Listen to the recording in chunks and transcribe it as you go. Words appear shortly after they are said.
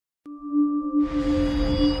Hello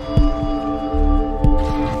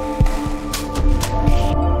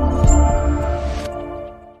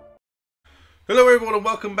everyone and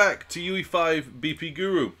welcome back to UE5 BP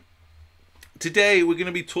Guru. Today we're going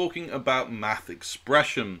to be talking about math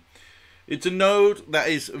expression. It's a node that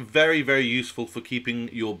is very useful for keeping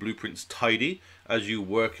your blueprints tidy as you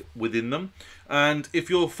work within them. And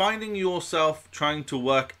if you're finding yourself trying to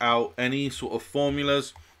work out any sort of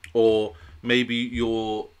formulas, or maybe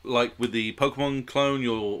you're like with the Pokemon clone,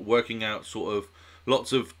 you're working out sort of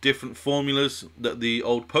lots of different formulas that the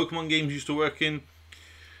old Pokemon games used to work in,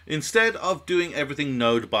 instead of doing everything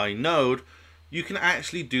node by node, you can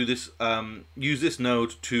actually do this, use this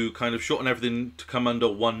node to kind of shorten everything to come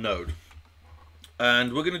under one node.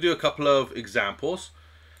 And we're going to do a couple of examples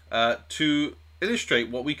to illustrate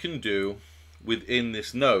what we can do within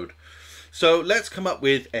this node. So let's come up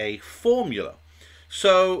with a formula.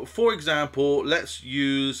 So for example, let's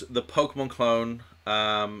use the Pokemon clone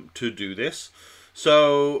to do this.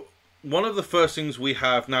 So one of the first things we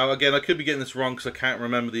have now, again, I could be getting this wrong because I can't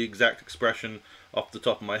remember the exact expression off the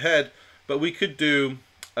top of my head, but we could do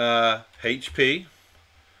HP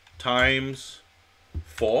times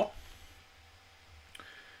 4.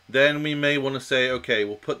 Then we may want to say, okay,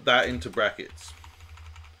 we'll put that into brackets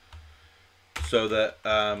so that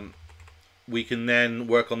we can then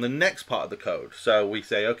work on the next part of the code. So we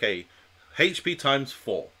say, okay, HP times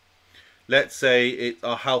 4. Let's say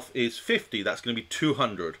our health is 50. That's going to be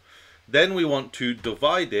 200. Then we want to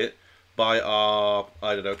divide it by our,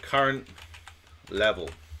 I don't know, current level.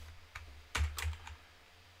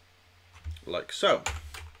 Like so.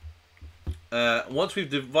 Once we've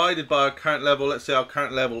divided by our current level, let's say our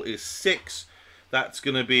current level is 6. That's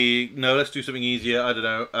going to be, no, let's do something easier. I don't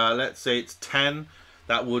know. Let's say it's 10.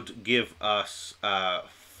 That would give us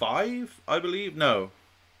 5, I believe. No,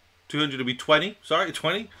 200 would be 20. Sorry,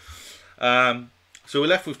 20. So we're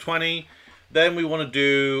left with 20. Then we want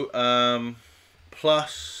to do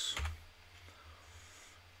plus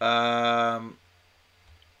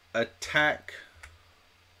attack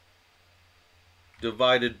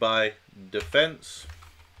divided by defense.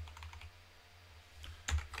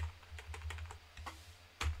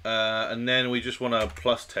 And then we just want to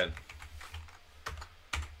plus 10.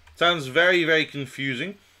 Sounds very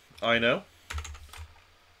confusing, I know.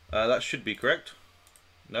 That should be correct.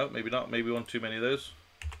 No, maybe not. Maybe one too many of those.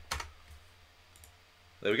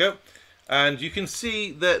 There we go. And you can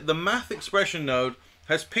see that the math expression node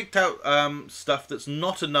has picked out stuff that's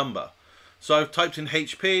not a number. So I've typed in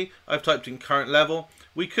HP, I've typed in current level.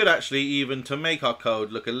 We could actually, even to make our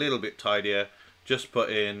code look a little bit tidier, just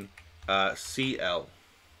put in CL.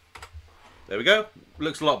 There we go.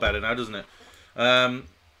 Looks a lot better now, doesn't it?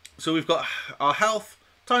 So we've got our health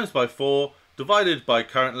times by 4 divided by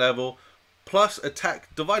current level plus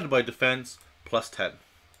attack divided by defense plus 10.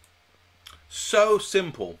 So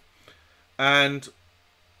simple. And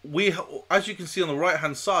we, as you can see on the right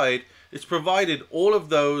hand side, it's provided all of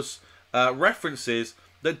those references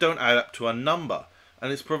that don't add up to a number,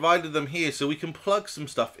 and it's provided them here so we can plug some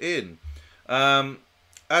stuff in.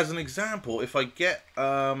 As an example, if I get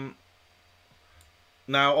now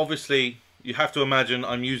obviously you have to imagine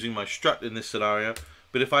I'm using my strut in this scenario,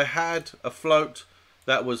 but if I had a float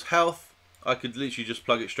that was health, I could literally just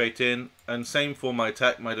plug it straight in, and same for my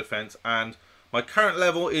attack, my defense, and my current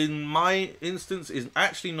level in my instance is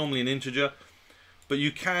actually normally an integer, but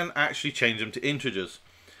you can actually change them to integers.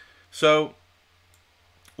 So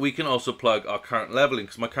we can also plug our current level in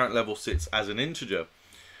because my current level sits as an integer.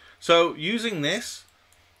 So using this,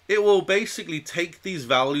 it will basically take these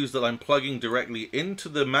values that I'm plugging directly into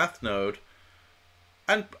the math node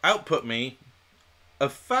and output me a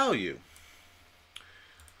value.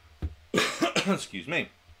 Excuse me.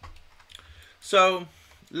 So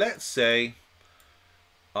let's say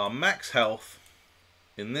our max health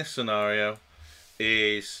in this scenario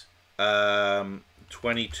is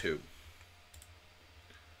 22,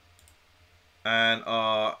 and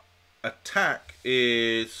our attack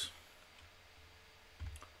is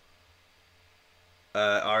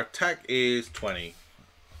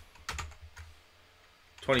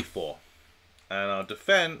 24, and our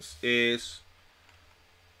defense is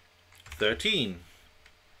 13,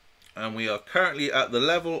 and we are currently at the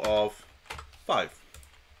level of 5.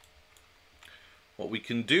 What we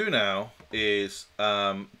can do now is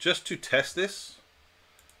just to test this.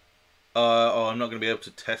 Oh, I'm not going to be able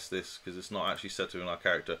to test this because it's not actually set to in our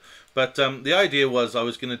character. But the idea was I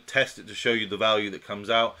was going to test it to show you the value that comes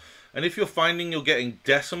out. And if you're finding you're getting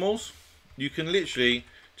decimals, you can literally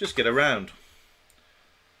just get around.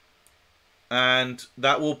 And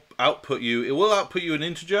that will output you. It will output you an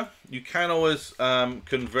integer. You can always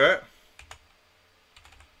convert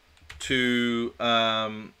to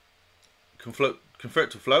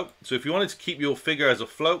convert to float. So if you wanted to keep your figure as a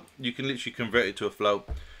float, you can literally convert it to a float.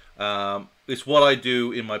 It's what I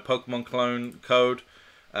do in my Pokemon clone code.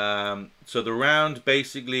 So the round,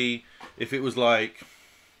 basically, if it was like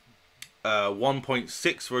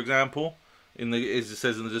 1.6, for example, as it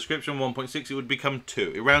says in the description, 1.6, it would become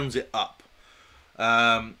 2. It rounds it up.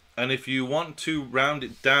 And if you want to round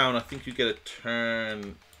it down, I think you get a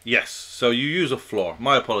turn. Yes, so you use a floor.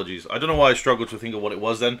 My apologies. I don't know why I struggled to think of what it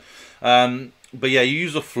was then. But yeah, you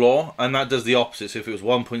use a floor, and that does the opposite. So if it was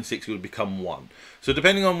 1.6, it would become 1. So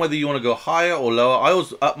depending on whether you want to go higher or lower, I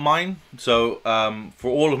always up mine. So for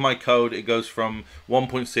all of my code, it goes from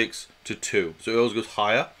 1.6 to 2. So it always goes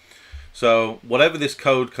higher. So whatever this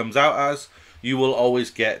code comes out as, you will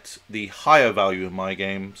always get the higher value in my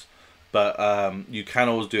games. But you can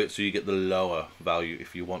always do it so you get the lower value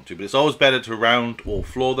if you want to. But it's always better to round or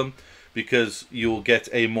floor them, because you'll get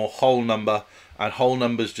a more whole number, and whole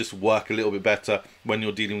numbers just work a little bit better when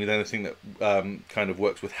you're dealing with anything that kind of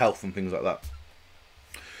works with health and things like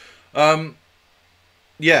that.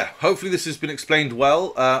 Yeah, hopefully this has been explained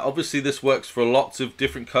well. Obviously this works for lots of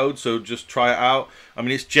different codes, so just try it out. I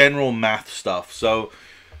mean, it's general math stuff, so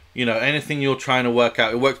you know, anything you're trying to work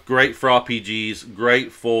out, it works great for RPGs,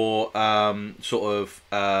 great for sort of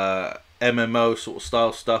MMO sort of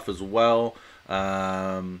style stuff as well.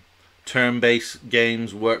 Turn-based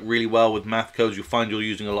games work really well with math codes. You'll find you're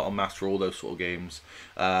using a lot of maths for all those sort of games.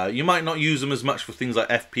 You might not use them as much for things like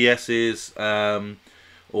FPSs,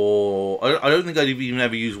 or I don't think I'd even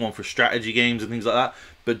ever use one for strategy games and things like that.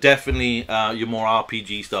 But definitely your more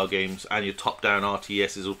RPG style games and your top-down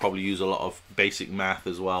RTSs will probably use a lot of basic math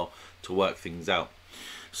as well to work things out.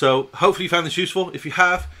 So hopefully you found this useful. If you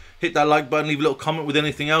have, hit that like button, leave a little comment with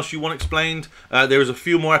anything else you want explained. There is a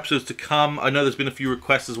few more episodes to come. I know there's been a few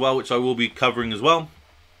requests as well, which I will be covering as well.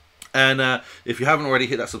 And if you haven't already,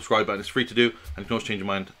 hit that subscribe button. It's free to do, and you can always change your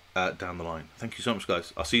mind down the line. Thank you so much,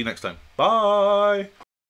 guys. I'll see you next time. Bye!